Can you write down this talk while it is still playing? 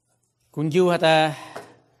Kun du hata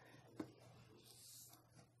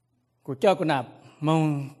ku cho ku nap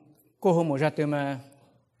mong ko ho mo jatuma.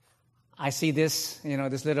 I see this,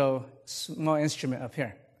 this little small instrument up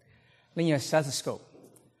here. Linh your stethoscope.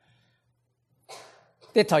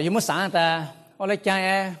 Thế thôi you mo sang ta, ole chang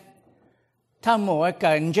e tham mo e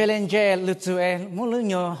kan jelen je lu tu e mo lu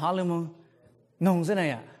nyo ha lu mo nong se na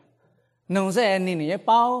ya. Nong se ni e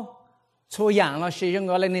bao cho yang lo shi yong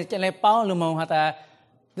le ni le bao lu mo ha ta.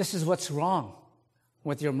 This is what's wrong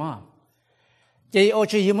with your mom. Vậy ô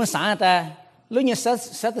chỉ muốn sáng ta lúc như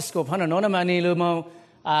stethoscope hắn nói mà ni lu mo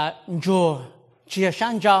jo chia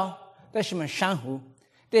sang giao, đó là mình sang hữu.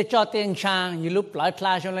 Để cho tiền sang, như lúc lại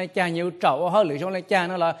class trong lại chàng nhiều trâu ở lưỡi trong lại chàng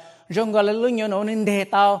nó là trong gọi là lúc như nó nên đề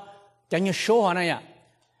tao cho như show họ này ạ.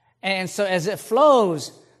 And so as it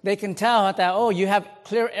flows, they can tell that oh you have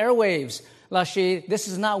clear airwaves. Là this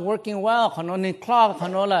is not working well. Họ nói nên clog, họ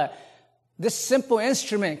nói là this simple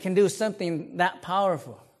instrument can do something that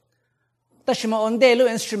powerful. Ta shima onde lu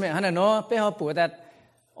instrument hana no pe ho pu that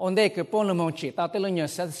onde ke pon lu mong chi ta te lu nya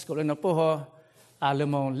stethoscope no po ho lu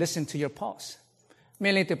mong listen to your pulse.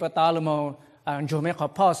 Me le te pa ta lu mong jo me kho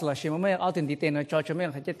pulse la shima me au tin di te no cho me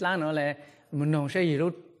kha chet lang no le mun nong she yi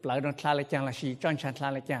ru plai don thla le chang la shi chon chan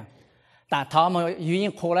thla le chang. Ta tho mo yu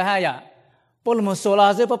yin kho la ha ya. Po lu mong so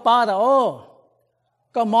la ze pa pa da o.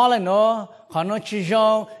 Có mò lên nó, họ nói chỉ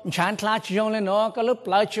dùng, chán thla chỉ dùng lên nó, có lúc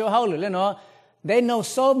lại chiều hậu lên nó. They know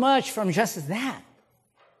so much from just that.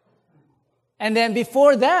 And then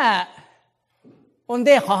before that, on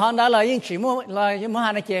đây họ đã là những chỉ mua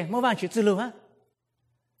hàng này kia, mua vàng chỉ tự lưu ha.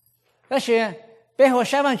 Đó là bây giờ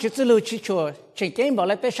sai vàng chỉ tự lưu chỉ cho chỉ cái bảo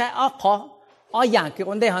là bây sai ở khó, ở dạng cái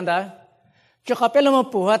on đây hàng đó. Cho họ bây giờ mua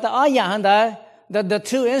bùa ta ở dạng hàng đó. The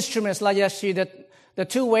two instruments like you the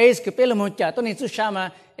two ways que pelo monta to ni tu chama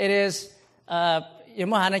it is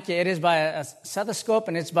it is by a stethoscope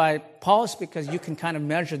and it's by pulse because you can kind of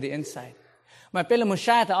measure the inside. Ma pelo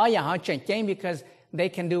monta ta aya ha chen because they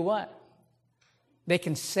can do what? They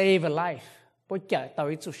can save a life. Po cha tao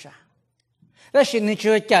i tu sha. Da shin ni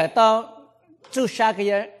chu cha tao tu sha ke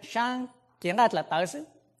ya sang kian ga la tao su.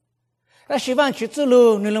 Da shi van chu tu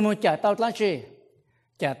lu ni lu mo cha tao la chi.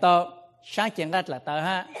 Cha tao sang kian ga la tao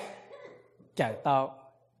ha. Chào tao,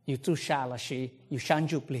 you tu sha là gì, you sang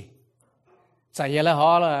chụp li. Tại vậy là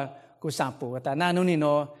họ là cô sang phụ ta na nô ni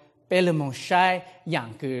nó, bên lồng mông sai,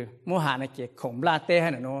 yang cứ mua hàng này chỉ khổng la tê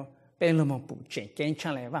hay nó, bên lồng mông phụ chuyện kiến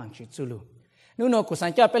chăng lại vàng chữ tu lu. Nếu nó cô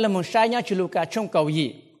sang cho bên lồng mông sai nhá chữ lu cả trong cầu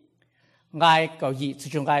gì, ngài cầu gì từ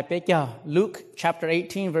trong ngài bé cho Luke chapter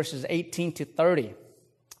 18 verses 18 to 30.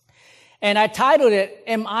 And I titled it,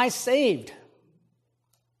 Am I Saved?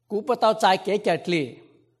 Cú bắt tao trái kế chợt li,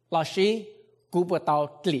 là gì? Cú bờ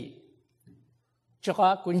tàu tli, cho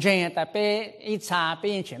có cuốn chân ta bé ít xa bé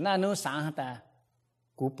yên chuyện là nó sáng ta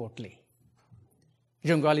cú bờ tli,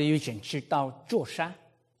 dùng gọi là yêu chuyện chỉ tàu chua sa.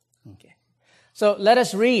 Okay, so let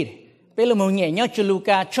us read. Bé là một nhẹ nhõm cho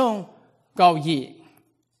Luca trong câu gì,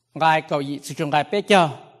 ngài câu gì sử dụng ngài bé cho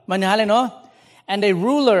mình hỏi lên nó. And a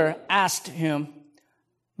ruler asked him,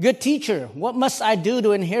 "Good teacher, what must I do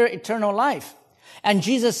to inherit eternal life?" And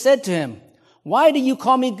Jesus said to him, "Why do you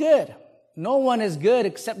call me good? No one is good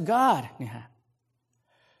except God.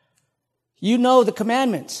 You know the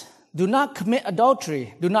commandments. Do not commit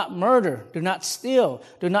adultery. Do not murder. Do not steal.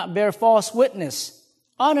 Do not bear false witness.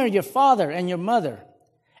 Honor your father and your mother."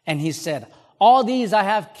 And he said, "All these I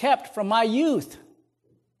have kept from my youth."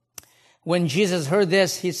 When Jesus heard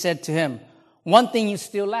this, he said to him, "One thing you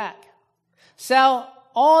still lack. Sell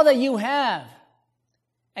all that you have,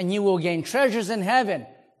 and you will gain treasures in heaven.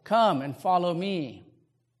 Come and follow me."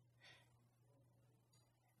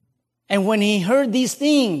 And when he heard these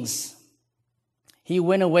things, he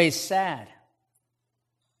went away sad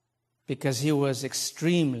because he was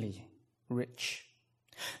extremely rich.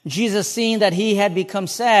 Jesus, seeing that he had become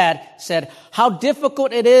sad, said, "How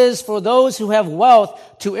difficult it is for those who have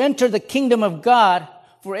wealth to enter the kingdom of God,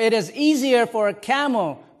 for it is easier for a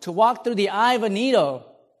camel to walk through the eye of a needle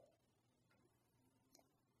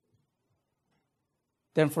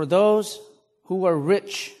than for those who are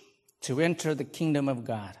rich to enter the kingdom of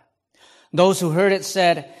God." Those who heard it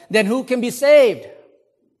said, "Then who can be saved?"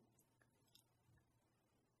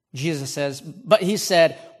 Jesus says, but he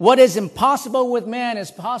said, "What is impossible with man is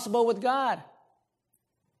possible with God."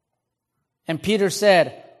 And Peter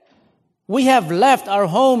said, "We have left our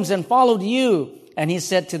homes and followed you." And he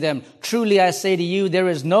said to them, "Truly I say to you, there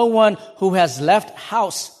is no one who has left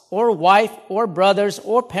house or wife or brothers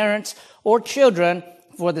or parents or children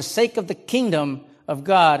for the sake of the kingdom of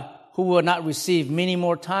God who will not receive many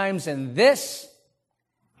more times in this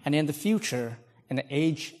and in the future, in the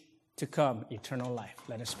age to come, eternal life."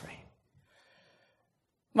 Let us pray.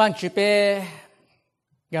 Vang chỉ bé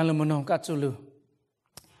gan lu monong cả chú lu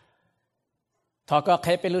thọ có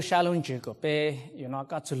khai bé lu xa luôn chữ của bé yêu nó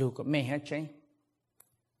cả chú lu của mẹ hết chứ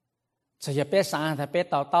giờ giờ bé sáng thì bé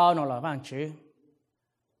tao tao nó là vang chữ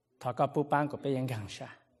thọ có bu ban của béยังcàng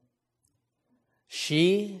xa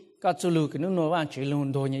xí cả chú lu cái nó nói vang chữ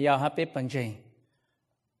luôn đồ như vậy bé bận chuyện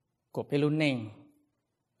của bé lu neng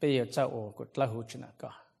bé yêu cháu ô của lão hữu chuyện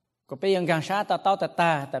nào của béยังcàng xa tao tao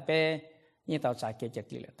ta bé như tao giải quyết chất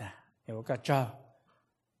liệu ta yêu cả cho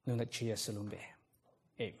nên là chia sẻ luôn bé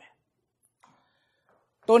amen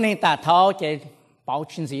tôi nên ta thao cái bảo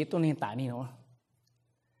chứng gì tôi nên ta đi nữa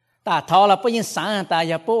ta thao là bây giờ sáng ta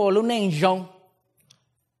giờ bố lúc nên dùng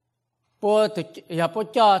bố giờ bố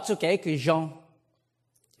cho chú cái dùng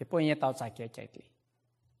thì bố như tao giải quyết chất liệu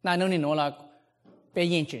na nếu nên nói là bây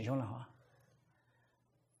giờ chuyện xong là hả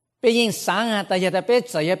bây giờ sáng ta giờ ta bây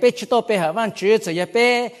giờ chỉ tôi bây giờ vẫn chỉ giờ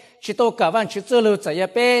bây chỉ tôi cả vẫn chỉ做路giờ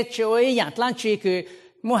bây chỉ với nhà lang chỉคือ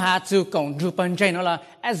mua hạt chú công chú bận chuyện nó là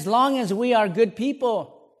as long as we are good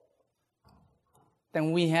people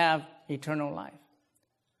then we have eternal life.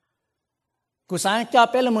 Cú sáng cho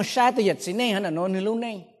bé là một sai từ giờ này hắn là nó nửa lúc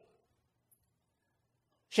này,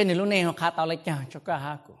 xin nửa lúc này họ khá tao lại chàng cho cả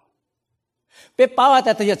hai cô. Bé bảo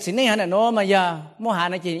là từ giờ này hắn là nó mà giờ mua hạt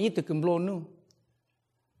này chỉ ít từ cầm lô nu.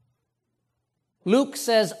 Luke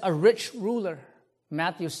says a rich ruler.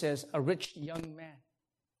 Matthew says a rich young man.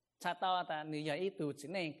 Cha tao ta nửa giờ ít từ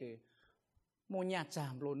này cứ mua nhà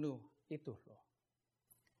chạm lô nu ít từ lô.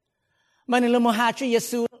 Mà nếu mà hạt cho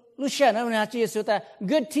Giêsu, lúc sáng nó hạt cho Giêsu ta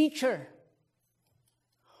good teacher.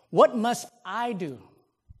 What must I do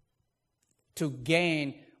to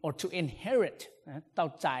gain or to inherit tạo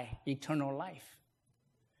trái eternal life?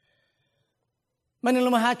 Mà nếu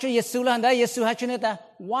mà hạt cho Giêsu là đấy Giêsu hạt cho người ta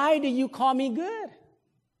why do you call me good?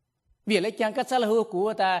 Vì lấy chẳng cách là hữu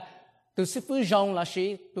của ta từ sư phụ John là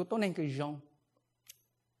gì từ tôi nên cái John.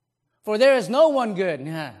 For there is no one good.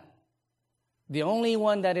 The only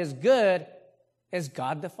one that is good is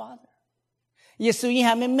God the Father. Giêsu như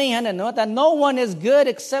hà mình hắn nói that no one is good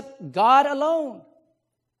except God alone.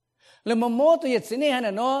 Lần mà mô tôi dịch này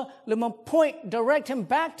hắn nói lần mà point direct him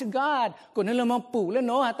back to God. Còn lần mà phụ lên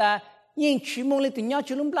nói ta nhìn chỉ mong lên từ nhau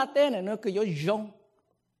chỉ lúng plate này nó cứ yo John.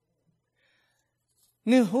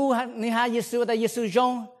 Nếu hà Giêsu ta Giêsu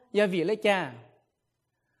John ya vì lấy cha.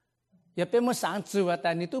 Ya bé một sáng chủ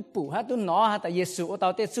ta nếu tôi phụ ha tôi nói ha ta Giêsu ở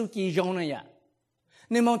tao Giêsu kỳ John này ya.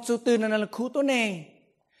 Nếu mà chủ từ nó là khu tôi này,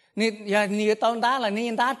 nếu tao đã là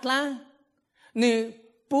nên đã là, nếu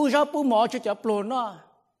bù cho bù mỏ cho bù nó,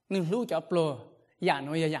 nếu lú cho bù,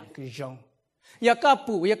 nó cứ giống, có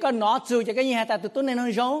bù có nó chủ cái gì ta từ tôi này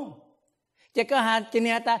nó giống, có hạt cái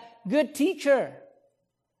này ta good teacher.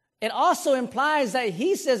 It also implies that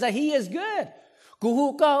he says that he is good.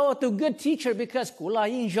 Cú có từ good teacher because cú là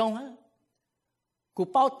yên giống ha, cú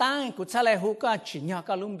bao tang cú trả lại hú có chỉ nhau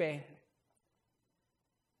có lúng bè.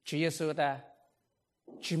 Chúa Giêsu ta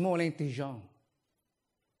chỉ mua lên từ dòng,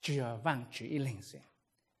 chỉ ở vang chỉ ý linh sinh.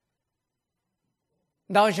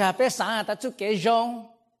 Đầu giờ bé sáng ta chúc cái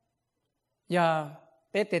dòng, giờ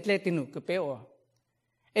bé tết lệ tin của bé ô.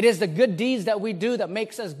 It is the good deeds that we do that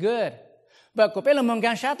makes us good. But của bé là mong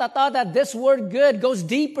gan sát ta thought that this word good goes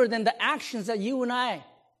deeper than the actions that you and I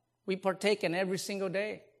we partake in every single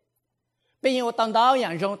day. Bây giờ tao đó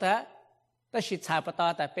dạng dòng ta chỉ xài bắt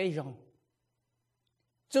ta bé dòng.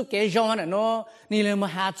 Chú cái dòng này nó ni là mà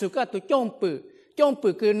hạt chú cái tụi chông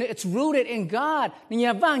bự cứ it's rooted in God ni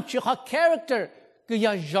nhà vang chú họ character cứ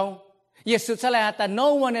nhà dòng Giêsu trả lời ta no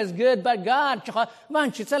one is good but God chú họ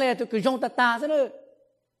vang chú trả lời tụi cứ dòng ta thế nữa.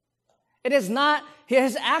 It is not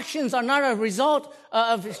his actions are not a result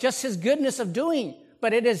of just his goodness of doing,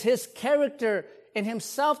 but it is his character in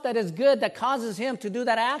himself that is good that causes him to do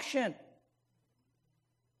that action.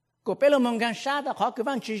 Cô bé mong gan sát ta họ cứ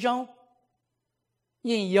vang chú dòng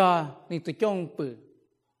yin ya ni tu chong pu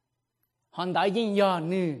hòn đảo yin ya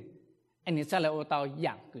ni anh ấy sẽ là ô tàu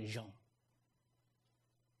dạng cứ rong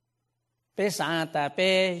bé sáng ta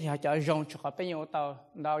bé họ cho rong cho họ bé ô tàu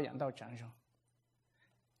đào dạng đào chẳng rong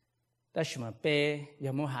đó là bé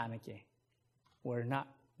giờ mua hàng này kì we're not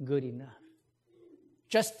good enough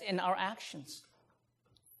just in our actions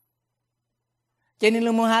cho nên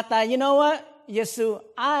là mua hàng ta you know what Giêsu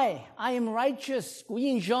I am righteous của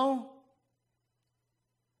yin rong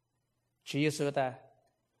Chúa Giêsu ta,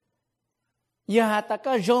 giờ ta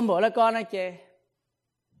có dồn bộ là con này chứ,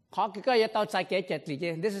 họ cứ có giờ tao sai cái chết gì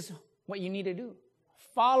chứ, this is what you need to do,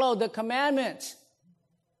 follow the commandments.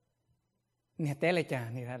 Nè té lại chả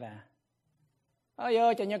nè ta, ôi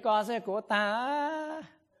yo cho nhớ con sẽ của ta,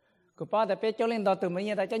 của ba ta biết cho lên đó từ mấy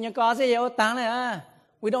nhà ta cho nhớ con sẽ yêu ta này à,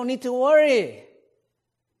 we don't need to worry,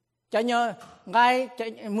 cho nhớ ngay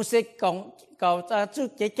music cộng cầu chú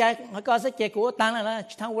chạy họ có sẽ chạy của tăng là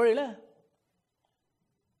thằng worry là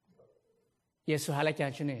Giêsu hay là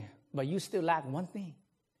cho nên but you still lack one thing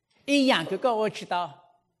ý dạng cứ có ôi chỉ tao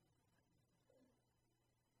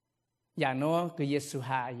อย่างน้อยคือ Giêsu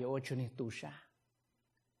hayอยู่cho nên tu sa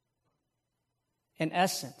in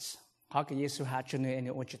essence họคือ Giêsu hay cho nên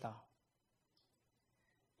ôi chỉ tao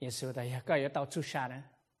Giêsu tại có tao tu sa nữa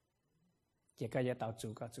chỉ có tao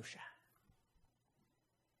tu sa.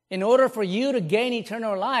 In order for you to gain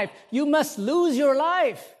eternal life, you must lose your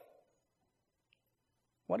life.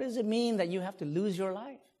 What does it mean that you have to lose your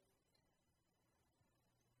life?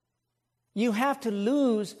 You have to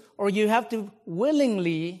lose, or you have to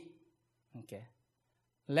willingly,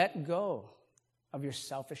 let go of your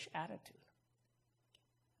selfish attitude.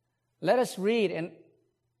 Let us read, and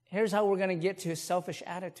here's how we're going to get to his selfish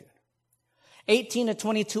attitude. 18 to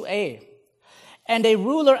 22a. And a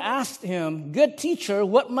ruler asked him, "Good teacher,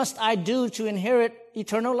 what must I do to inherit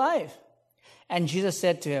eternal life?" And Jesus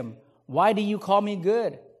said to him, "Why do you call me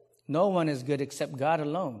good? No one is good except God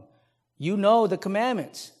alone. You know the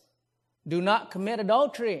commandments. Do not commit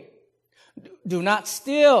adultery. Do not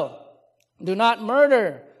steal. Do not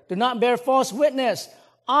murder. Do not bear false witness.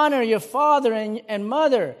 Honor your father and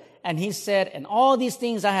mother." And he said, "And all these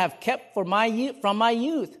things I have kept from my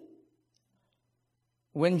youth."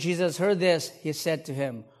 When Jesus heard this, he said to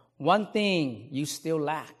him, "One thing you still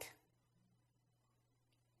lack.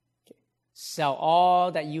 Sell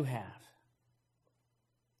all that you have."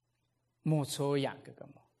 Một số dạng cái cầm.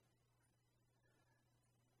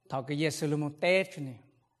 Thảo cái Giêsu là một tết cho nên,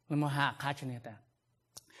 là một hạ khá cho nên ta.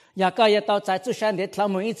 Giờ cái giờ tao chạy chú sáng để thảo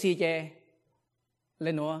một ít gì chứ,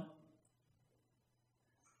 lên nữa.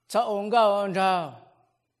 Cho ông gạo rồi,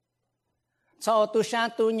 cho tu sáng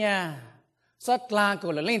tu nhà. Rất là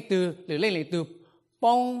cổ là lên từ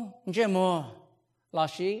bông chế mùa là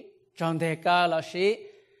sĩ trong thế ca là sĩ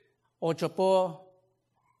ô chô bố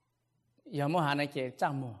giờ mùa hà này chế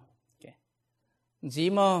trang mùa dĩ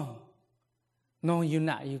mùa nông yu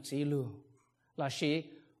nạ yu chí lưu là sĩ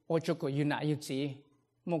ô chô cổ yu nạ yu chí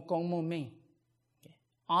một công một mình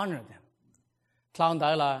honor them thằng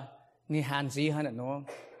đó là ni hàn dĩ hơn là nó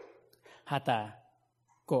hà ta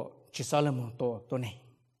cổ chỉ sao là một tổ này.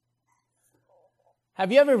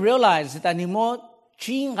 Have you ever realized that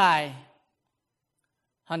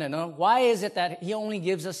why is it that he only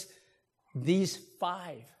gives us these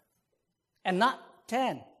 5 and not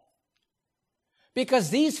 10? Because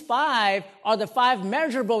these 5 are the 5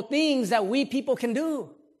 measurable things that we people can do.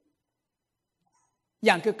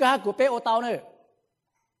 Dạng cứ ca của bé ô tao nữa.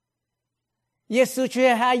 Giêsu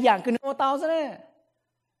chưa hai dạng cứ ô tao nữa.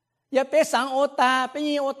 Ya bé sáng ô ta, bé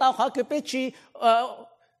như ô tao khỏi cứ bé chi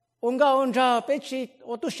ông gạo ông ra bé chi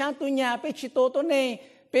ô tu sáng tu nhà bé chi tô này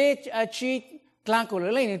bé chi clang cổ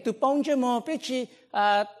lên tu bông chứ mà bé chi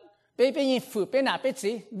bé như phụ bé nạp bé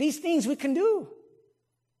gì. These things we can do.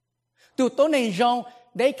 Tu tô này rong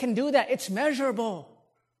they can do that. It's measurable.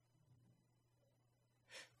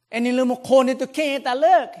 And in một con thì tu khen ta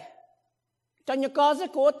lược cho nhớ có rất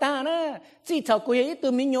cố ta nữa chỉ thầu cô ấy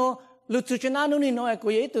tu mình nhớ lúc chú chân anh nói nói cô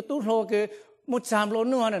ấy tu tu hồ cái một trăm lô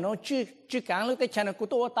nữa này nó chưa càng lúc tới chân nó cô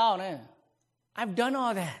tu tao nữa. I've done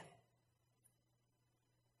all that.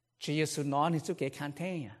 Chúa Giêsu nói thì chú kể khăn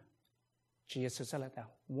thế nhỉ. Chúa Giêsu sẽ là tao.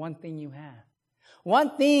 One thing you have, one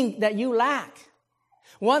thing that you lack,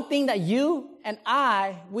 one thing that you and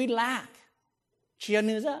I we lack. Chúa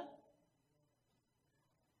nữa ra.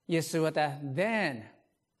 Giêsu bảo ta then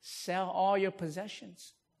sell all your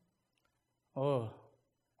possessions. Oh,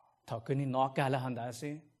 thọ cứ ni nói cả là hắn đã xí.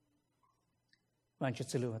 Bạn Chúa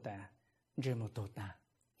Giêsu bảo ta, chưa một tổ ta.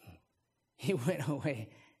 He went away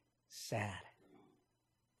sad.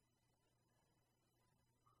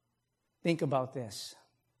 Think about this.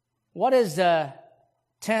 What is the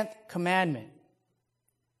 10th commandment?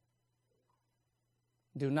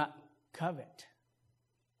 Do not covet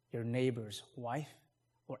your neighbor's wife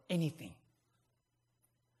or anything.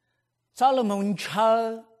 Solomon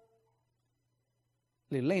chờ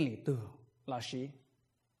lên lì từ là sĩ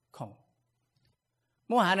không.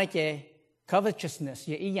 Mỗi hai này chế covetousness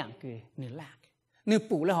є і янки не lack. Не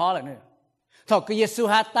пуле хола не. Так Єсу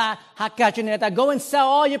хакаче не та go and sell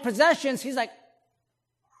all your possessions. He's like,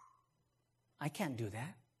 I can't do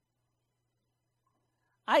that.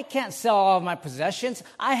 I can't sell all of my possessions.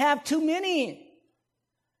 I have too many.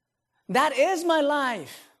 That is my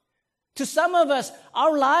life. To some of us,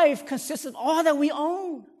 our life consists of all that we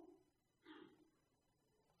own.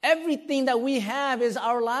 Everything that we have is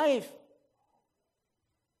our life.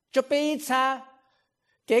 Cho bé cha,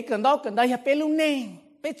 幾近到呀，bé luôn nè,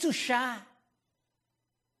 bé chú sa.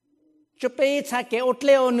 cho bé cha cái ốt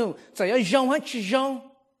leo nu rồi yo yong hết chi yong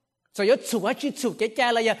rồi yo chủ hết chi chủ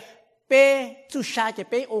cái là ya bé chú sa cái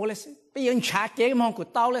bé ô lên bé yên cha cái mong của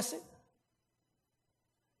tao lên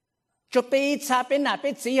cho bé cha bé nà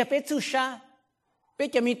bé chỉ bé chú sa bé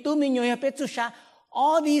cái mi tu mi nhoi bé chú sa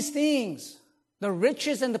all these things the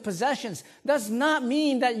riches and the possessions does not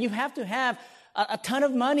mean that you have to have a ton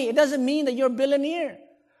of money. It doesn't mean that you're a billionaire.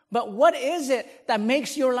 But what is it that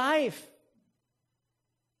makes your life?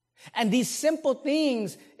 And these simple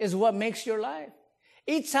things is what makes your life.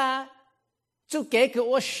 Itza, zu geke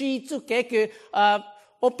o shi, zu geke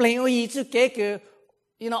o plain o yi, zu geke,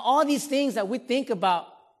 all these things that we think about,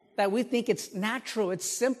 that we think it's natural, it's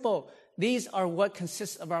simple. These are what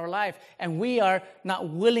consists of our life, and we are not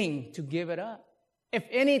willing to give it up. If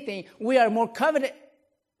anything, we are more coveted.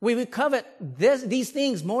 We will covet these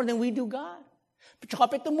things more than we do God. Cho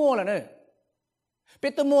biết tôi mua là nữa.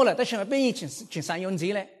 Biết tôi mua là tôi xem bên chuyện sản dụng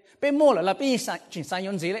gì đấy. Bên mua là bên chuyện sản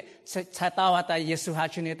dụng gì đấy. Sai tao hả ta Giêsu ha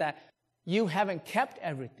cho nên ta you haven't kept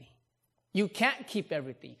everything. You can't keep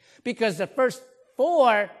everything because the first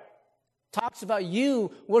 4 talks about you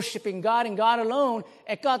worshiping God and God alone.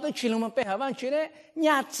 E có tôi chỉ luôn mà bên hàng chữ đấy.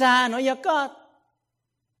 Nhà cha nó ya có.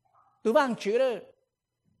 Tu bằng chữ đó.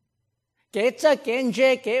 Kế cha kế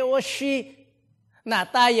dê kế ô shi nà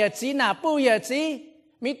ta ya chỉ nà bu ya chỉ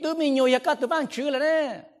mi tu mi nhô ya có tu bằng chữ là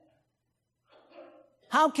đấy.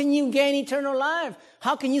 How can you gain eternal life?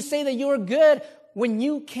 How can you say that you are good when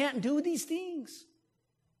you can't do these things?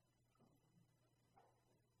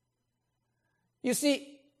 You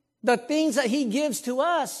see, the things that He gives to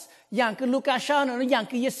us, yang ke Luka sha nó, yang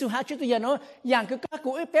ke Yesu ha chu tu ya nó, yang ke ka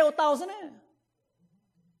ku pe tao sa ne.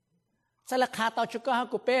 Sa la kha tao chu ka ha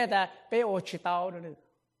ku pe da pe o chi tao nữa.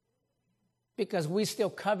 Because we still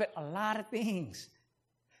covet a lot of things.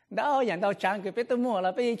 Đâu yang đâu chang ke pe tu mua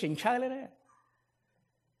là pe chỉnh chơi đấy.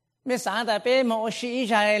 Mấy sáng ta bé mò xí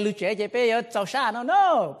ra lưu chế chế bé ở châu sa nó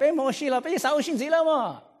no bé mò xí là bé sáu sinh gì lắm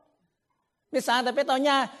mà mấy sáng ta bé tao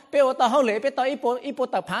nha bé ở tao hậu lệ bé tao ít bộ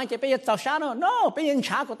tập phán chế bé ở châu sa nó no bé yên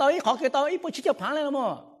trả của tao ít khó cái tao ít bộ chỉ cho phán lên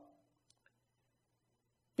mà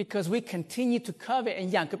because we continue to covet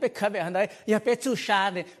and yang cái bé covet hàng đấy ya bé chu sa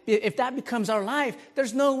này if that becomes our life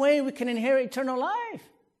there's no way we can inherit eternal life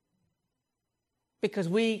because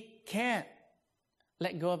we can't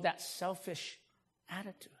let go of that selfish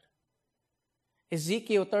attitude.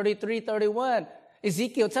 Ezekiel 33:31.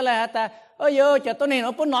 Ezekiel tell ta, ôi yo, cho tôi này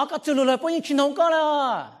nó bố nó có chữ lùi bố những chuyện không có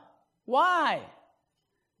là. Why?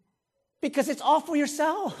 Because it's all for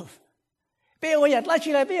yourself. Bây giờ lại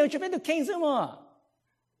chỉ là bây giờ cho biết được kinh sao mà.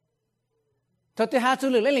 Thật thì hai chữ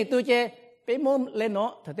lùi lên liền tôi chứ, bây môn lên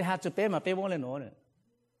nó, thật thì hai chữ bây mà bây môn lên nó nữa.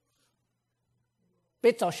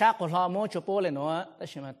 Bây giờ sáng của họ môn cho bố lên nó, ta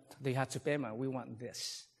xem mà thật thì hai chữ bây mà we want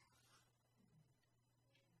this.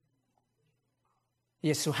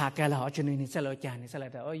 Yesu hạ cái là họ cho nên sẽ lỡ chàng sẽ lại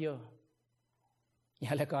đó ôi yo,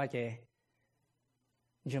 giờ lại coi chị,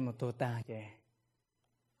 giờ một tô ta chị,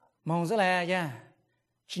 mong rất là nha,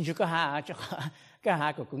 xin chúa có hạ cho cái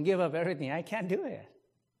hạ của cũng give up everything I can't do it.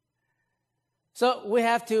 So we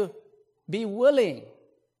have to be willing,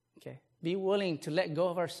 okay, be willing to let go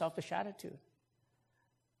of our selfish attitude.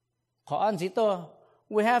 Khó ăn gì to,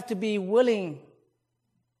 we have to be willing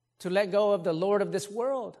to let go of the Lord of this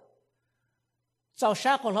world. Sau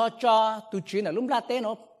sát của họ cho tụi chuyện là lúc ra tên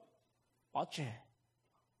nó bỏ trẻ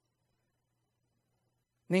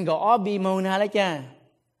nên gọi bị màu nào lấy cha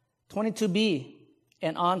 22b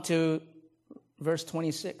and on to verse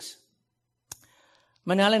 26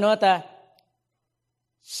 mà nào lấy nói ta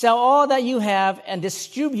sell all that you have and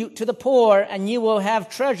distribute to the poor and you will have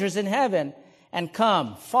treasures in heaven and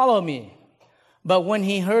come follow me. But when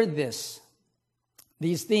he heard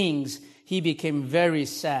these things he became very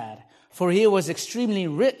sad, for he was extremely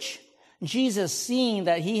rich. Jesus, seeing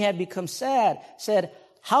that he had become sad, said,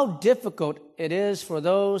 how difficult it is for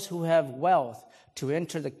those who have wealth to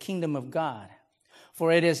enter the kingdom of God.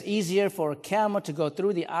 For it is easier for a camel to go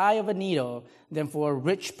through the eye of a needle than for a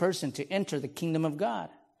rich person to enter the kingdom of God.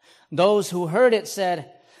 Those who heard it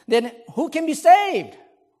said, then who can be saved?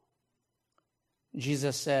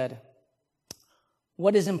 Jesus said,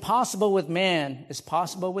 what is impossible with man is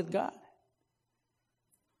possible with God.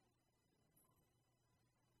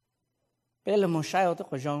 Bé là một sai ô tô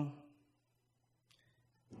của John.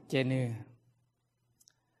 Cho nên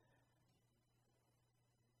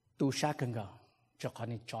tu sát cần gạo cho con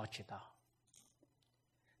đi cho chị tao.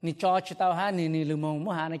 Ni cho chị tao ha ni lưu mong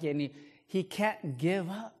mua ha này chị ni he can't give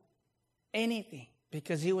up anything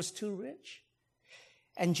because he was too rich.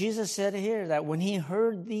 And Jesus said here that when he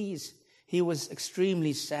heard these, he was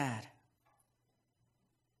extremely sad.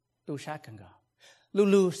 Tu sát cần gạo.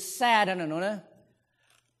 Lulu sad anh nó nè.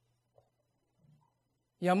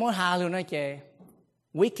 Giờ muốn hà luôn nói kể.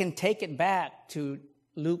 We can take it back to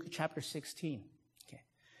Luke chapter 16. Okay.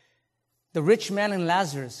 The rich man and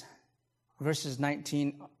Lazarus, verses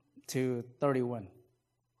 19 to 31.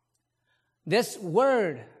 This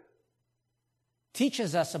word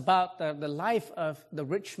teaches us about the life of the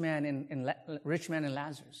rich man and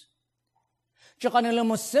Lazarus. Cho con nên là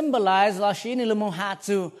một symbolize là shi nên là một hạt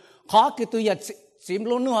zu khó cái tôi yết sim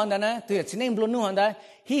luôn nu hòn đó tôi yết xin luôn nu hòn đó.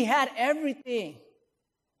 He had everything.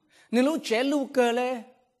 Nên lúc trẻ lúc cơ lệ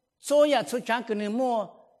số ya số trang cái nên mua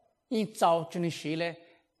in giàu cho nên shi lệ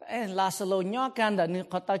Lazaro nhỏ can đó nên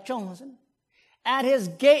có ta trông. At his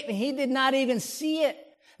gate he did not even see it.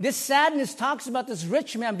 This sadness talks about this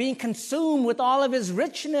rich man being consumed with all of his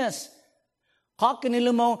richness. Khó cái nên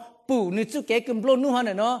là một bù nên chú kế cầm luôn nu hòn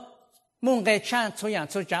đó nó. Mong cái chan cho yang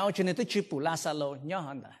cho cháu cho nên tôi chỉ bù Lazaro nhỏ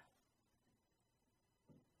hơn đó.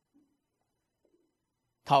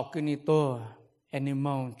 Thảo cái này tôi anh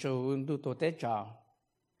mong cho tôi tết cho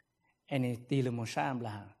anh đi làm một sao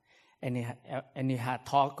là anh hạ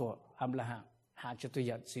thọ của Abraham hạ cho tôi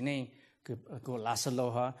nhận xin anh của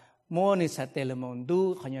Lazaro ha mua này sẽ tê làm một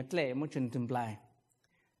đu khỏi nhớ lệ một chuyện tương lai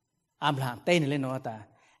Abraham tên lên nói ta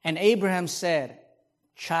and Abraham said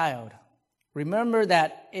child remember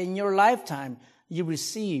that in your lifetime you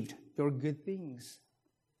received your good things.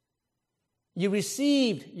 You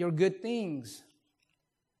received your good things.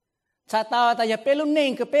 Cha ta ta ya pelu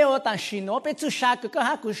nen ke peo ta shino pe chu sha ke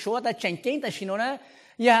ha ku sho ta chen ken ta shino na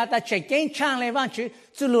ya ta chen ken chang le wang chu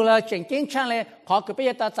chu lu la chen ken chang le kho ke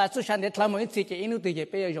pe ta cha chu shan de thla mo ti ke inu ti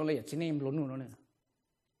ke pe yong le chi nem lo nu no ne.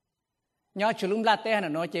 Nya chu lum la te na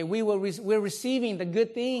no che we're receiving the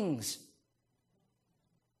good things.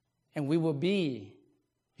 And we will be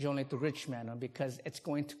only the rich man because it's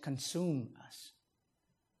going to consume us.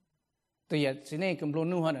 Tôi giờ xin này cầm lô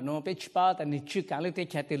nu hơn nó bị bao ta ni chưa cả lúc thế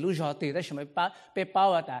kia thì lúc giờ thì đó xem bị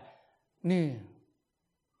bao ta ni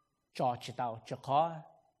cho chỉ tao cho khó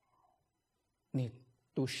ni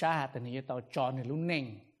tu sa ta ni tao cho ni lúc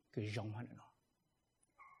neng cứ giống hơn nó.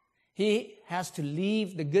 He has to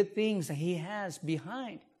leave the good things that he has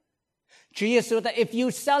behind. Jesus said that if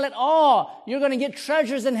you sell it all, you're going to get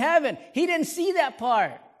treasures in heaven. He didn't see that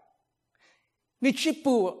part. Ni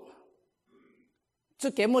chipu.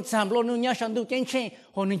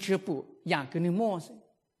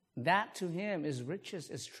 That to him is riches,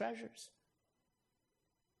 is treasures.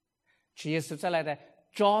 Jesus said that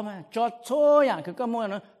cho mà cho thôiอย่างคือก็mua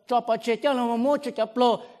nó cho bao chế cho nó mua cho cái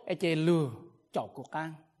plo cái chế lù chậu của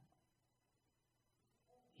cang.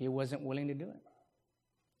 He wasn't willing to do it.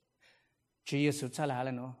 Jesus said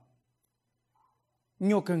là nó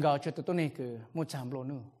nhiều cần gạo cho tôi này cứ mua chạm plo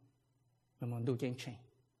nữa mà muốn đủ chén chén.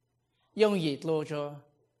 Dùng gì lo cho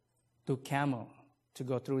to camel to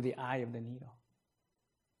go through the eye of the needle.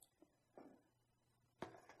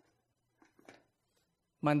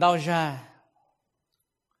 Mình đau ra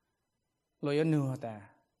lo yo nửa ta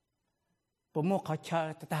bố mua khó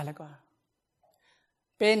chơi ta là quoi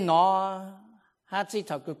bên nó hát chỉ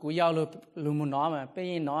thằng cứ cúi nhau luôn muốn nó mà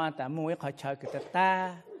bên nó ta mua khó chơi cái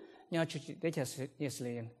ta nhau chỉ để cho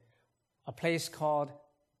yesterday a place called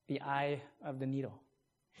the eye of the needle.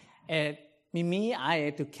 And me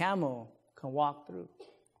eye to camel can walk through.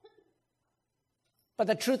 But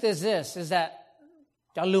the truth is this, is that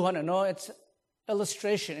no, it's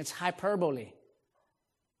illustration, it's hyperbole.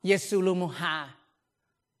 Yesu lu mu ha.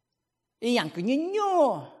 Iyang cứ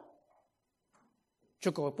nhô.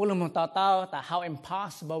 Cho cô pu lu mu tao ta how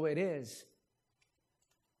impossible it is.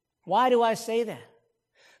 Why do I say that?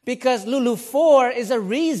 Because Lulu 4 is a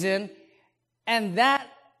reason, and that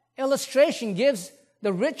illustration gives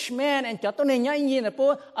the rich man and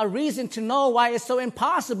a reason to know why it's so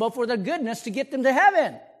impossible for their goodness to get them to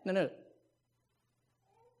heaven. No.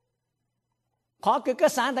 Có cái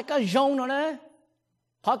sáng ta có dông nó nè.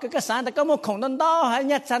 Có cái sáng ta có một khổng đơn đó hay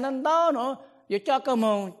nhặt sáng đơn đó nó. Yêu cho có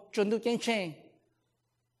một chuẩn tu chênh chênh.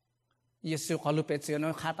 Yesu có lúc bết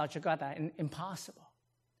nó khá tao cho ta impossible.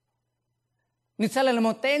 Nên sao là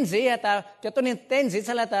một tên gì ta cho tôi nên tên gì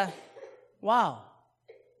sao là ta wow.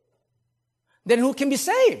 Then who can be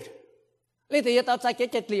saved? Lấy thì tao chạy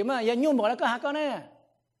cái liệm mà, giờ nhung bỏ là có hạ con nè.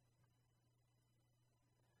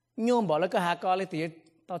 Nhung bỏ là có hạ con, lấy thì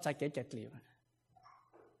tao chạy cái liệm.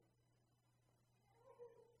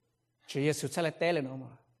 Chúa Giêsu sẽ lại té lên nó mà.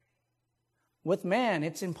 With man,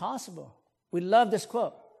 it's impossible. We love this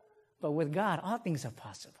quote, but with God, all things are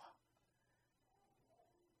possible.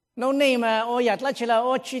 No name mà, yat lá chỉ là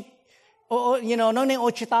chi, no name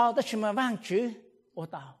chi tao, đó chỉ mà vang chữ,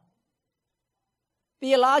 tao.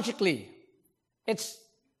 Theologically, it's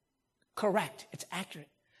correct. It's accurate.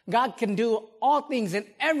 God can do all things and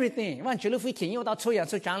everything.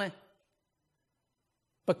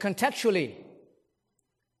 But contextually,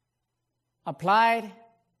 applied,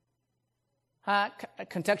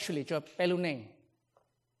 contextually,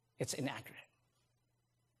 it's inaccurate.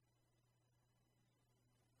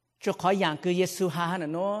 Cho khỏi dạng cứ Giêsu ha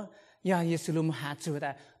nó ya Giêsu lu ha chu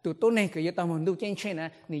ta tu tô nên cứ tao muốn du chen chen nè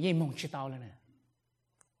ni ye mong chi tao了呢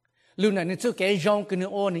lu này chu cái rong cứ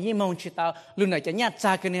ô ni ye mong chi tao lu này cho nhát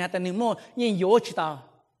cha cứ ni ta ni mo ye yo chi tao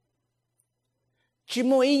chỉ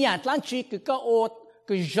mo ý nhát lan chi cứ có ô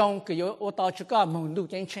cứ rong cứ yo ô tao chỉ có mong du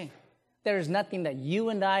chen chen. There is nothing that you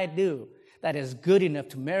and I do that is good enough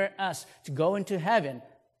to merit us to go into heaven.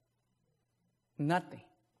 Nothing.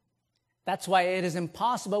 That's why it is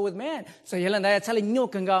impossible with man. So yelan da chali nyo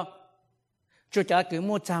kanga cho cha cứ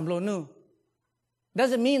mo cham lo nu.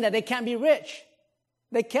 Doesn't mean that they can't be rich.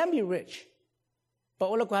 They can be rich. But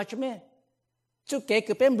ola kwa chme. Chu ke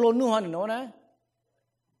cứ pem lo nu han no na.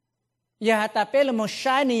 Ya ta pe le mo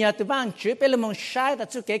shai ni ya tu bang chu pe le mo shai ta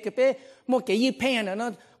chu ke cứ pe mo ke yi pen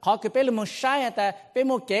no khó cứ pe le mo shai ta pe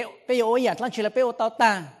mo ke pe o ya tlan chi la pe o ta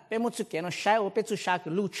ta pe mo chu ke no shai o pe chu sha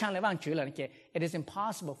cứ lu chan le bang chu la ke. It is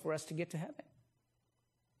impossible for us to get to heaven.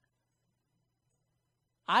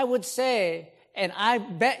 I would say, and I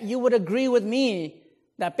bet you would agree with me,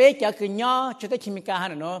 that pe kya cứ nho cho tới chimika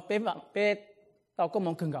han no pe tao có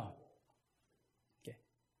mong khưng gạo. Okay.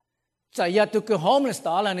 So ya tu cứ homeless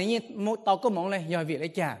đó là này mo tao có mong này ya việc lấy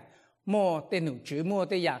cha, mo tên nữ chữ mo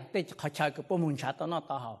tên dạng tên khai chơi cái bộ môn chát đó nó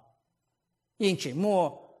tao hảo. Nhưng chỉ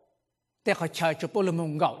mo tên khai chơi cho bộ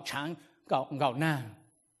môn gạo trắng gạo na.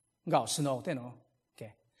 God, snow,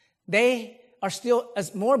 okay. They are still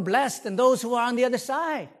as more blessed than those who are on the other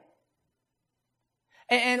side.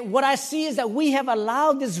 And what I see is that we have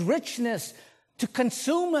allowed this richness to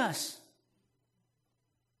consume us.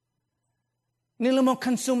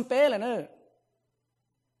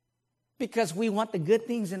 Because we want the good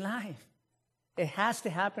things in life. It has to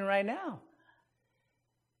happen right now.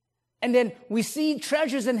 And then we see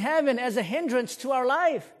treasures in heaven as a hindrance to our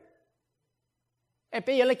life.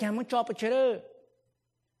 Bây giờ là chẳng muốn cho bác chế đó.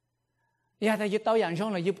 Giờ ta tao dạng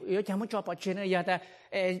xong là giờ chẳng muốn cho bác chế nữa. Giờ ta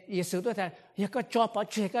giờ sự tôi ta giờ có cho bác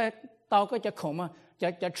chế cái tao có cho khổng mà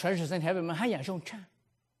cho treasures in heaven mà hai dạng xong cha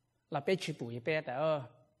là bé chỉ bùi bé ta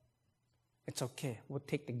it's okay, we'll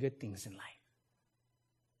take the good things in life.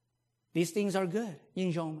 These things are good,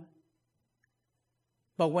 yin zhong.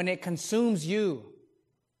 But when it consumes you,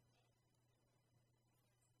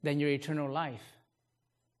 then your eternal life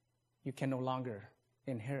you can no longer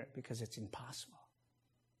inherit because it's impossible.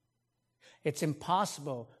 It's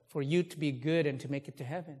impossible for you to be good and to make it to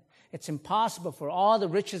heaven. It's impossible for all the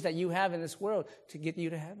riches that you have in this world to get you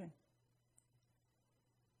to heaven.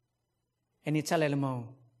 And it's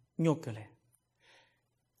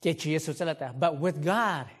but with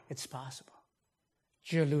God, it's possible.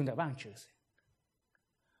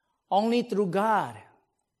 Only through God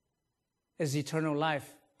is eternal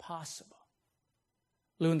life possible.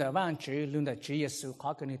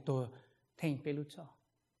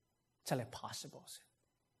 Possible.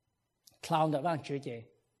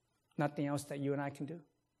 Nothing else that you and I can do.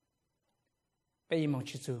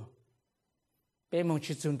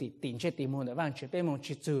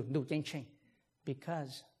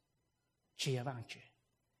 Because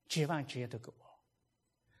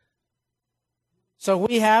so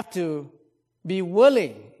we have to be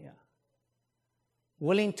willing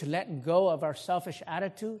to let go of our selfish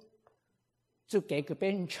attitude.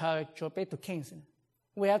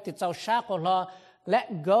 We have to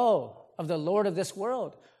let go of the Lord of this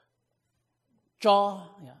world.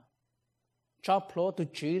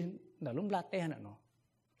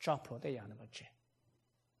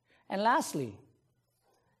 And lastly,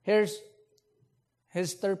 here's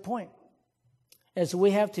his third point, is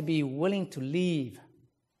we have to be willing to leave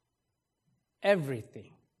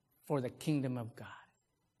everything for the kingdom of God.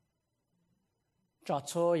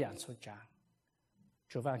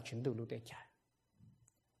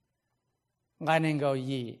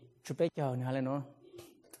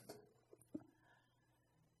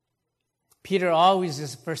 Peter always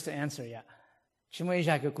is the first to answer.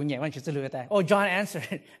 Oh, John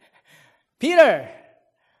answered. Peter,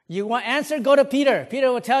 you want answer? Go to Peter.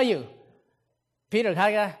 Peter will tell you. Peter,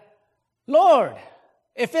 Lord,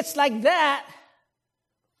 if it's like that,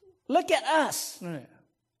 look at us.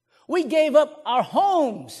 We gave up our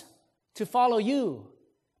homes to follow you.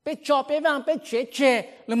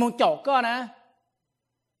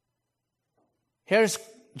 Here's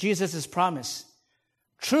Jesus' promise.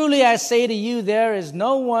 Truly I say to you, there is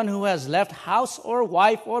no one who has left house or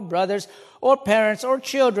wife or brothers or parents or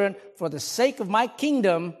children for the sake of my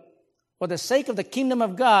kingdom or the sake of the kingdom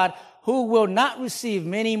of God who will not receive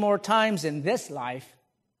many more times in this life.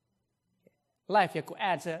 Life you could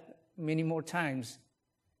add many more times.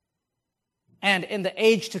 And in the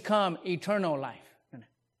age to come, eternal life.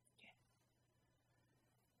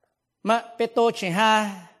 Ma peto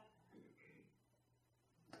chinha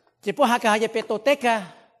chỉ po haka ya peto teka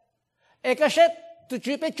ekaset tu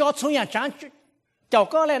chu pe cho chuya chan chao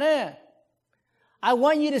ko le ne. I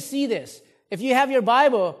want you to see this. If you have your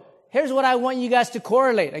Bible, here's what I want you guys to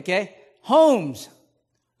correlate, okay? Homes.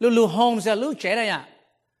 Lulu homes lu che ya.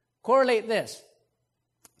 Correlate this.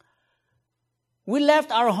 We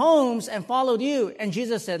left our homes and followed you, and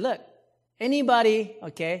Jesus said, look, anybody,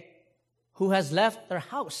 okay, who has left their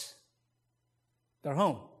house, their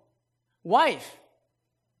home, wife,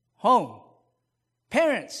 home,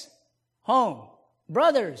 parents, home,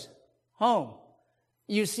 brothers, home.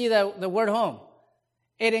 You see the word home.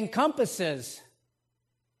 It encompasses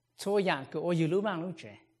所有嘅我要路忙路者，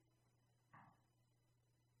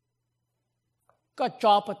ก็จ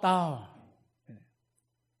อปะตอ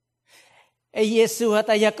耶稣啊，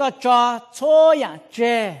但係個做錯人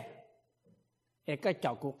啫，一個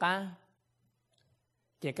照顧家，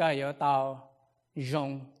一個要到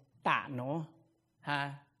用大腦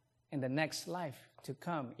哈 ，in the next life to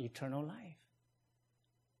come, eternal life。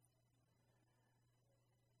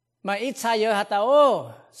嘛一查有下到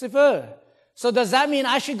哦，師傅 ，so does that mean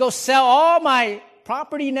I should go sell all my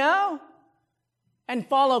property now and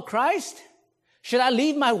follow Christ? Should I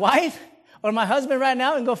leave my wife or my husband right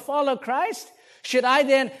now and go follow Christ? Should I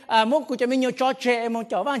then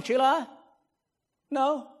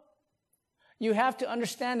No. You have to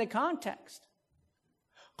understand the context.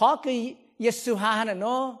 Ta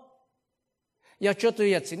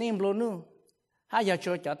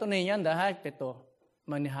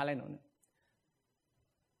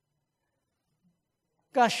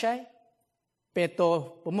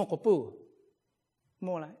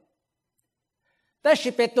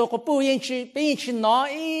shi pe to ko pu yin chi no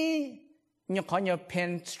i nyo kho nyo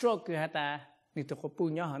pen stroke ha ta ni to ko pu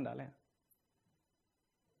nyo han da le.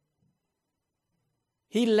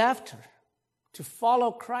 He left her to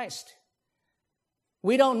follow Christ.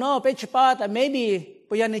 We don't know pe pa that maybe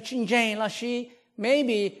po ya ni chin jane la shi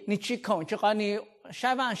maybe ni chi khong cho ka ni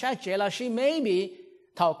sha van sha je la shi maybe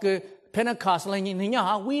thao ke Pentecost la ni nya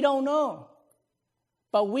ha, we don't know.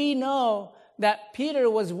 But we know that Peter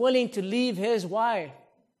was willing to leave his wife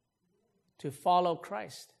to follow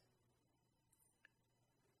Christ.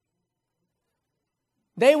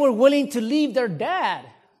 They were willing to leave their dad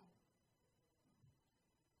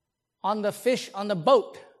on the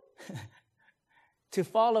boat to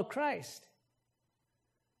follow Christ.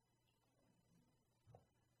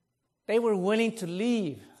 They were willing to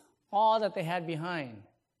leave all that they had behind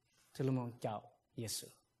to lumong chao Yesu.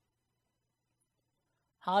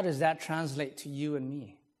 How does that translate to you and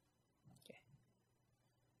me?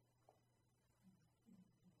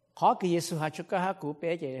 Khó cái Yesu ha chú ha cú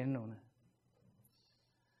bé vậy nó nè.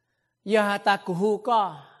 Ya ha ta cú hu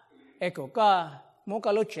có, cổ có muốn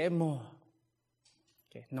có lối chế mồ.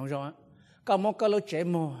 Okay, nông rồi. Có muốn có lối chế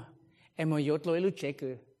mồ, mà yếu lối chế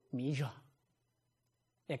cứ mỹ rồi.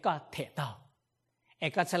 Có thể tao,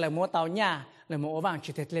 có sẽ là mua tao nha, là mua vàng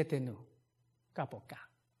chỉ thể lên tên nữa, có bộ cả.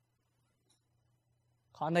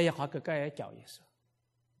 Khó này khó cái chào Yesu.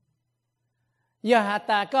 Ya ha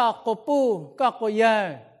ta có cô pu, có cô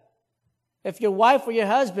ye. If your wife or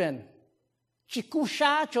your husband chỉ cú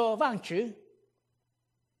sa cho vang chữ,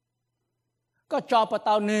 có cho bà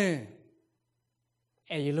tao nè,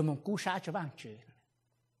 ấy là một cú sa cho vang chữ.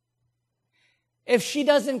 If she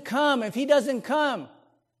doesn't come, if he doesn't come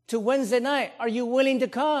to Wednesday night, are you willing to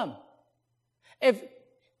come? If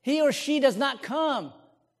he or she does not come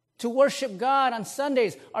to worship God on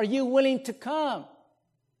Sundays, are you willing to come?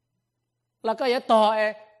 Là cái tỏ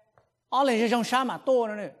ở lại trong sa mà to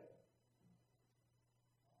nữa.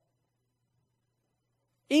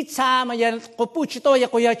 Ít xa mà giờ có pu chito ya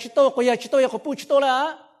có pu chito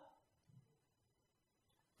la.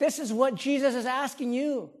 This is what Jesus is asking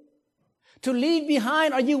you. To leave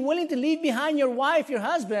behind, are you willing to leave behind your wife, your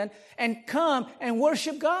husband, and come and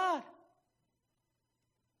worship God?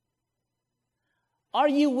 Are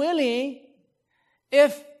you willing,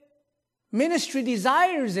 if ministry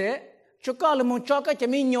desires it, cho ka le mo cho ka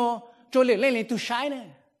chami nyo cho le le tu shai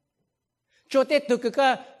ne. Cho te tu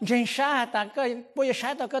ka jen sha ta ka po ya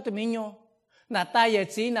sha ta ka tu mi nyo. Na ta ye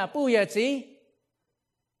chi na pu ye chi.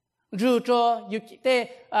 Ru cho you te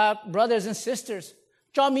brothers and sisters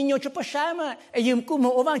cho mình nhiều chút sai mà dùng cú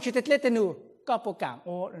một vang chỉ tết tên nu có bộ cảm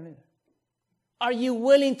ô Are you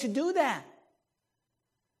willing to do that?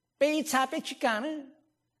 Bây cha bây chỉ cả nữa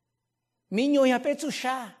mình nhiều nhà bây chú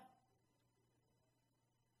sa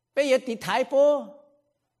bây giờ thì thái po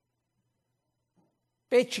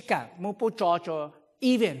bây chỉ cả một bộ cho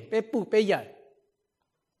even bây bu bây giờ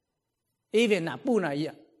even na bu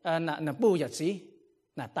na bu giờ gì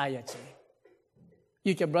na tai giờ gì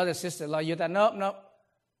You your brother sister like you that no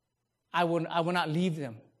I will not leave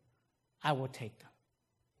them I will take them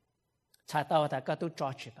查到他个都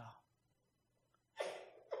抓知道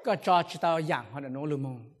个抓知道养或者努力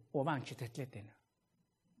梦我忘记这点了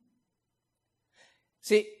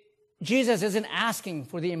See Jesus isn't asking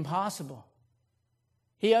for the impossible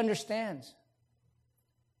He understands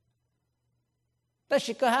但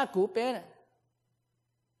是个他古别呢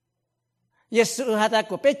耶稣他在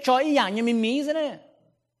古别做一样你们迷着呢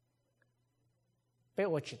被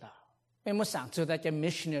我知道被我想知道这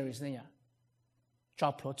missionaries 那样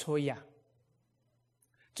做普错一样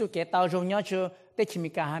就给到中央就得去米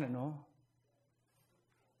干了喏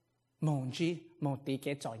梦记梦地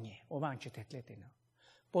给做嘢我忘记得了的呢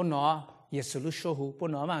不拿耶稣的说服不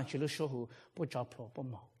拿忘记的说服不做普不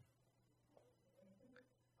梦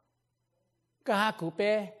个哈古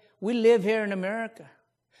别 we live here in America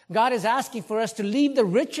God is asking for us to leave the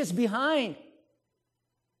riches behind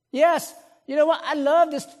Yes You know what? I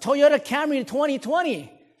love this Toyota Camry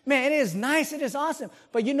 2020. Man, it is nice. It is awesome.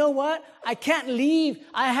 But you know what? I can't leave.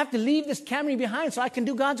 I have to leave this Camry behind so I can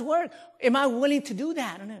do God's work. Am I willing to do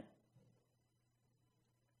that?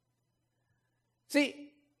 See,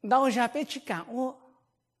 đó là bé chỉ cả ô.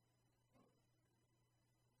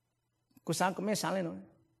 Cô sáng có mấy sáng lên rồi.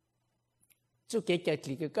 Chú kể kể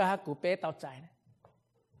cái hát của bé tao chạy.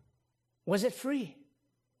 Was it free?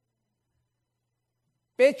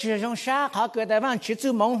 Bé chỉ trong xa họ cười tại vang chỉ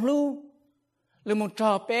chú mong lu lu một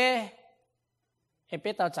trò bé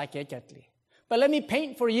bé tao giải kể chật li But let me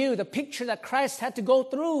paint for you the picture that Christ had to go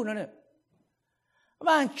through nữa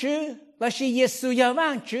vang chữ là si Giêsu ya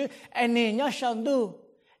vang chữ anh này nhớ sao du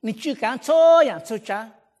ni chữ càng cho yang cho cha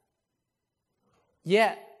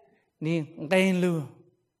yeah ni đen lu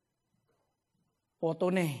ô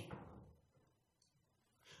tô này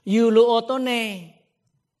you lu ô tô này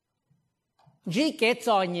chỉ kết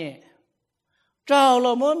cho nhẹ, trao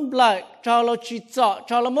lo muốn lại, trao lo chỉ cho,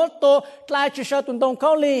 trao lo muốn tô, lại chỉ sao tuần đông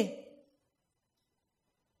khâu li,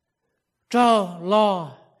 trao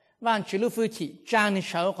lo, van chỉ lúc phu chỉ, trang ni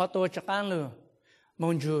sao khó tô chắc ăn lừa,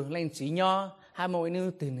 mong dù lên chỉ nhỏ, hai mỗi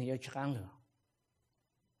nữ từ này chắc ăn lừa.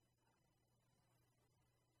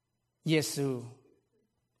 Giêsu,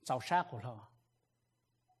 giáo sát của họ,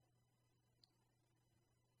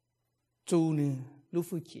 chú nữ lúc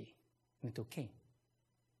phu chỉ. Into king.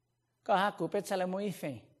 God had to put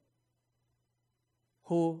Salamoife,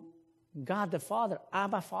 who God the Father,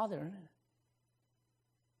 Abba Father,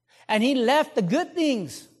 and He left the good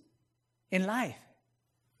things in life,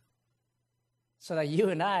 so that you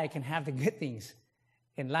and I can have the good things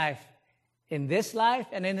in life, in this life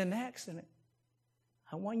and in the next. And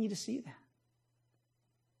I want you to see that.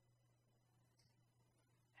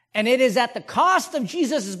 And it is at the cost of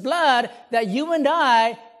Jesus' blood that you and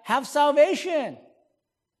I have salvation.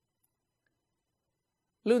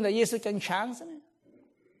 Luôn là Giêsu chân sáng thế.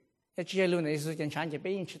 Cái chuyện luôn là Giêsu chân sáng chỉ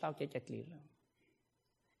biết những chuyện tao kể chật lì luôn.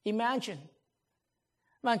 Imagine,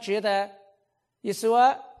 bạn chuyện là Giêsu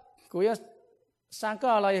á, của sáng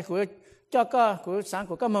có là của cho của sáng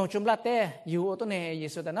của mong chúng la té, yêu ô tô này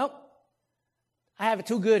Giêsu đã nói, I have it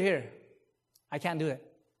too good here, I can't do it.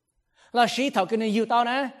 Là sĩ thầu cái này yêu tao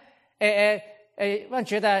nè, bạn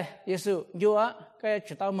chuyện là Giêsu yêu á. Cái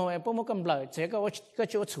chuyện tao mong em bố mô cầm lời chế cái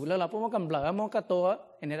chỗ chủ là bố mô cầm lời mô cái tổ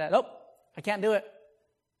and they're like nope I can't do it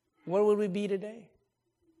where would we be today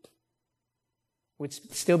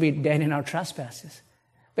we'd still be dead in our trespasses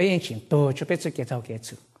bây giờ chuyện tổ cho biết sự kết thúc kết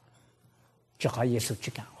thúc cho cả Giêsu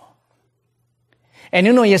chỉ cả and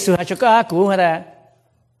nếu nói Giêsu hay cho cả cũ hay là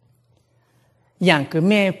yang cái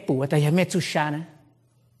mẹ bùa tại mẹ chú sa nè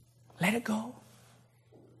let it go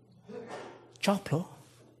cho pro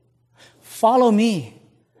Follow me.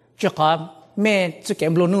 Cho cả mẹ chú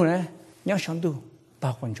kém luôn nữa nhớ sống đủ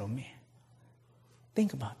bao quan trọng mẹ.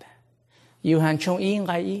 Think about that. Yêu hàng trong ý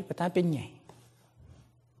ngay ý và ta bên nhảy.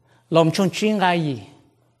 Lòng trong chi ngay gì.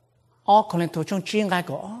 Ó còn lên tổ trong chi ngay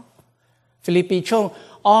của ó. Philippi trong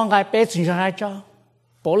ó ngay bé chúng cho hai cho.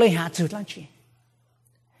 Bố lấy hạ chữ lắm chị.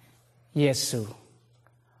 Giêsu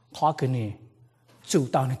khó cái này chủ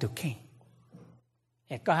tạo nên được kinh.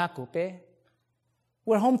 Ê có hát của bé.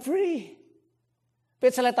 We're home free.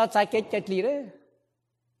 If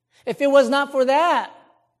it was not for that,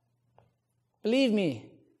 Believe me,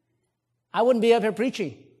 I wouldn't be up here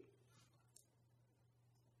preaching.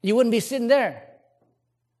 You wouldn't be sitting there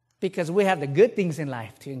because we have the good things in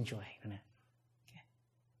life to enjoy. Okay.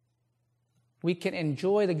 We can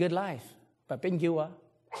enjoy the good life. But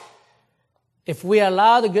if we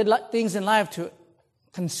allow the good things in life to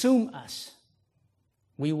consume us,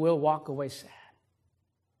 we will walk away sad.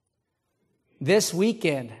 This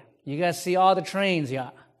weekend, you guys see all the trains,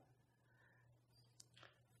 yeah.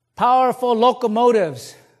 Powerful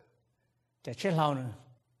locomotives.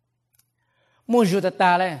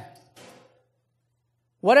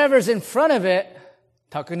 Whatever's in front of it,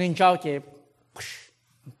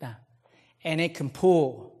 and it can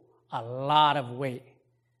pull a lot of weight.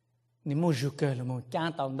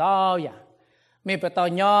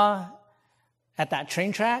 At that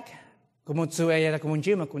train track, and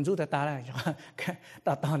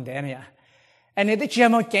it is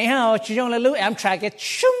more keen how she only look Amtrak it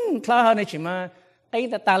shung cloud on it. Ấy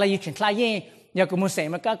ta là you can fly in, giờ cũng muốn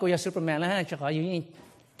xem mà các cô Superman là cho họ như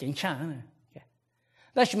cảnh trang.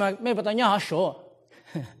 Đó là mấy bạn nhỏ số.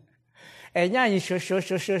 Ấy nhá như số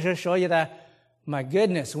vậy ta. My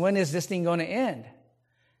goodness, when is this thing going to end?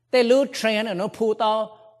 They loot train and pulled out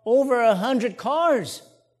over 100 cars.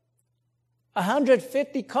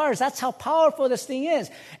 150 cars. That's how powerful this thing is.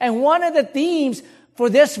 And one of the themes for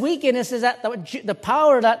this weekend is that the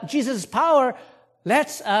power, that Jesus' power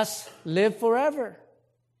lets us live forever.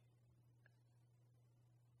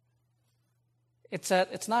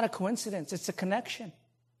 It's not a coincidence. It's a connection.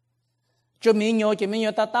 Cho mình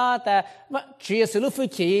nhớ ta chỉ sự lúc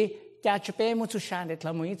chỉ cha cho bé muốn xuất sản để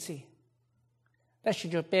làm một gì. Đó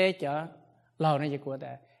là cho bé cho lâu này của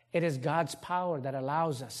ta. It is God's power that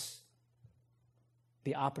allows us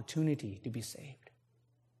the opportunity to be saved.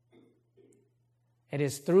 It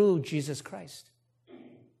is through Jesus Christ.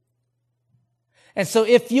 And so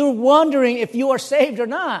if you're wondering if you are saved or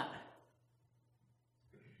not,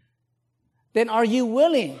 then are you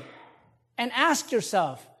willing? And ask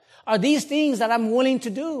yourself, are these things that I'm willing to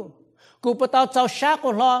do?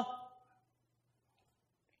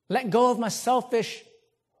 Let go of my selfish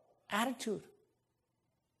attitude.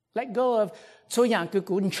 Let go of số dạng cứ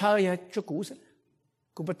cũng chơi cho cũ rồi.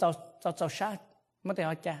 Cũng bắt tao sát mất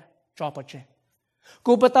thể cha cho bỏ chơi.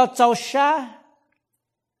 Cũng bắt tao sát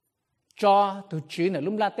cho tụi chữ này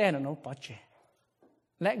lúc la tên nó bỏ chơi.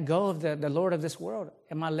 Let go of the Lord of this world.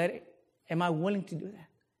 Am I willing to do that?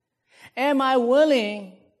 Am I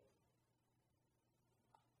willing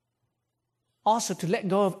also to let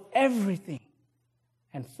go of everything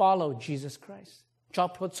and follow Jesus Christ? Cho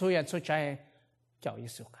phốt xuôi ăn xuôi trái chào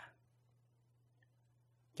Giêsu cả.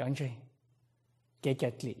 Chọn chơi. Cái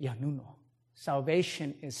lì ya nuno.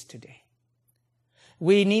 Salvation is today.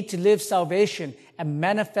 We need to live salvation and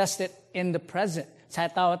manifest it in the present. Sai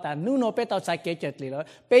tao ta nuno pe tao sai cái lì đó.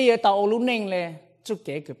 Bây giờ tao lu neng le.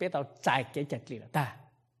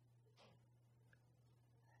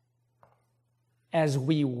 As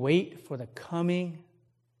we wait for the coming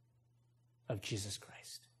of Jesus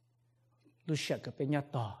Christ.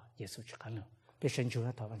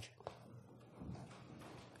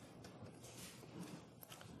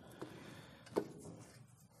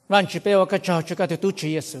 Van chỉ bé cái trò cho cái tu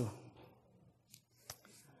chỉ Giêsu.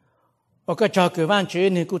 Cái trò cái van chỉ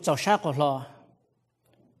nên cũng cháu sát của lo.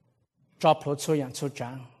 Cho phổ số dạng số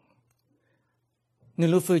trang. Nếu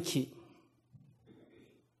lúc phơi khí.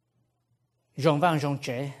 Rong vang rong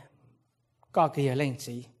trẻ. Có cái gì lên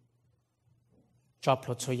gì. Cho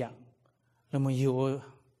phổ số dạng. Là một yêu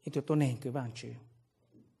ít tôi nên cứ vang chữ.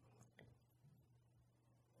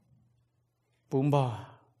 Bùm bò.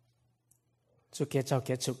 Chú kia cháu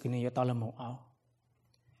kia chú cái này tao là một áo.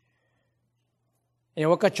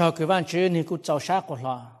 Nếu cái cho cứ vang chữ nên cũng cháu sát của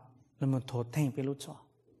lo. Là một thổ thanh bị lúc cho.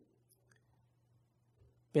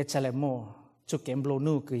 Bây giờ lại mua cho kém lô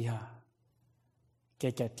nu cứ ya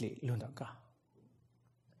cái lì luôn đó cả.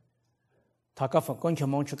 Thà các phần con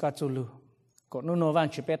chồng mong cho các chú lu, còn nu nô van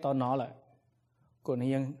chỉ bé tao nó lại, còn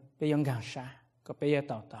nàyยังbéยังgàng sa, có béยัง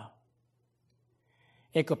tao tao.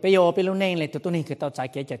 Có béยังbé lu neng lại tụi này cứ tao trái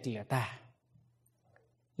cái lì là ta.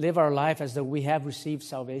 Live our life as though we have received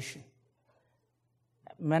salvation,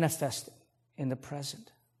 manifest it in the present.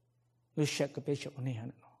 Lu shek cái bé chụp này hả?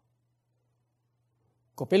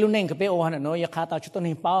 Cô bé lúc nãy cô bé ô hắn nói khá tao cho tôi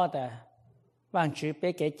nên bảo ta, bạn chỉ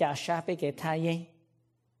bé cái cha sa bé cái thay yên,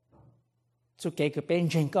 chú cái bé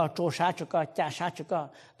trên có trô sa cho có cha sa cho có,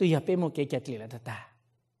 tôi giờ bé một cái lì là ta.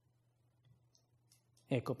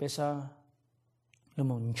 Cô bé sao, nó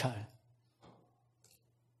muốn chơi,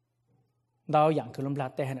 đau dạng cứ lắm là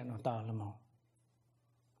tê hắn nó tao là muốn,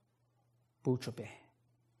 bù cho bé,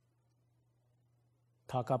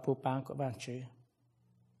 thọ cả bố bán của bạn chứ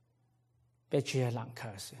bé chia lặng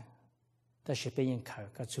khờ sự ta sẽ bé yên khờ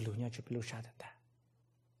cả chú lù nhau chú bé lù sa ta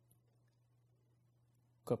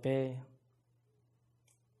của bé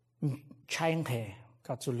trái thề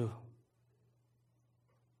cả chú lù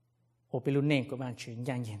ô bé lù nền của bạn chứ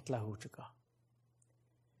nhanh nhẹn là hữu chứ có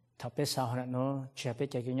thọ bé sao hả nó chia bé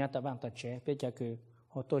chạy cái nhau ta bạn ta chế bé chạy cái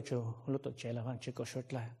hồ tô chú lúc tổ chế là bạn chứ có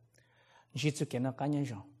sốt là chỉ chú kiến nó cá nhân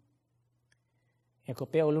rồi em có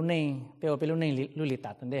béo lúc này lúc lì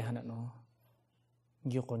tạt đến đây hả nó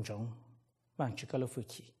nhiều con trống bạn chỉ có lúc phụ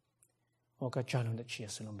chỉ hoặc cả cho luôn được chia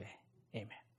sẻ luôn bé em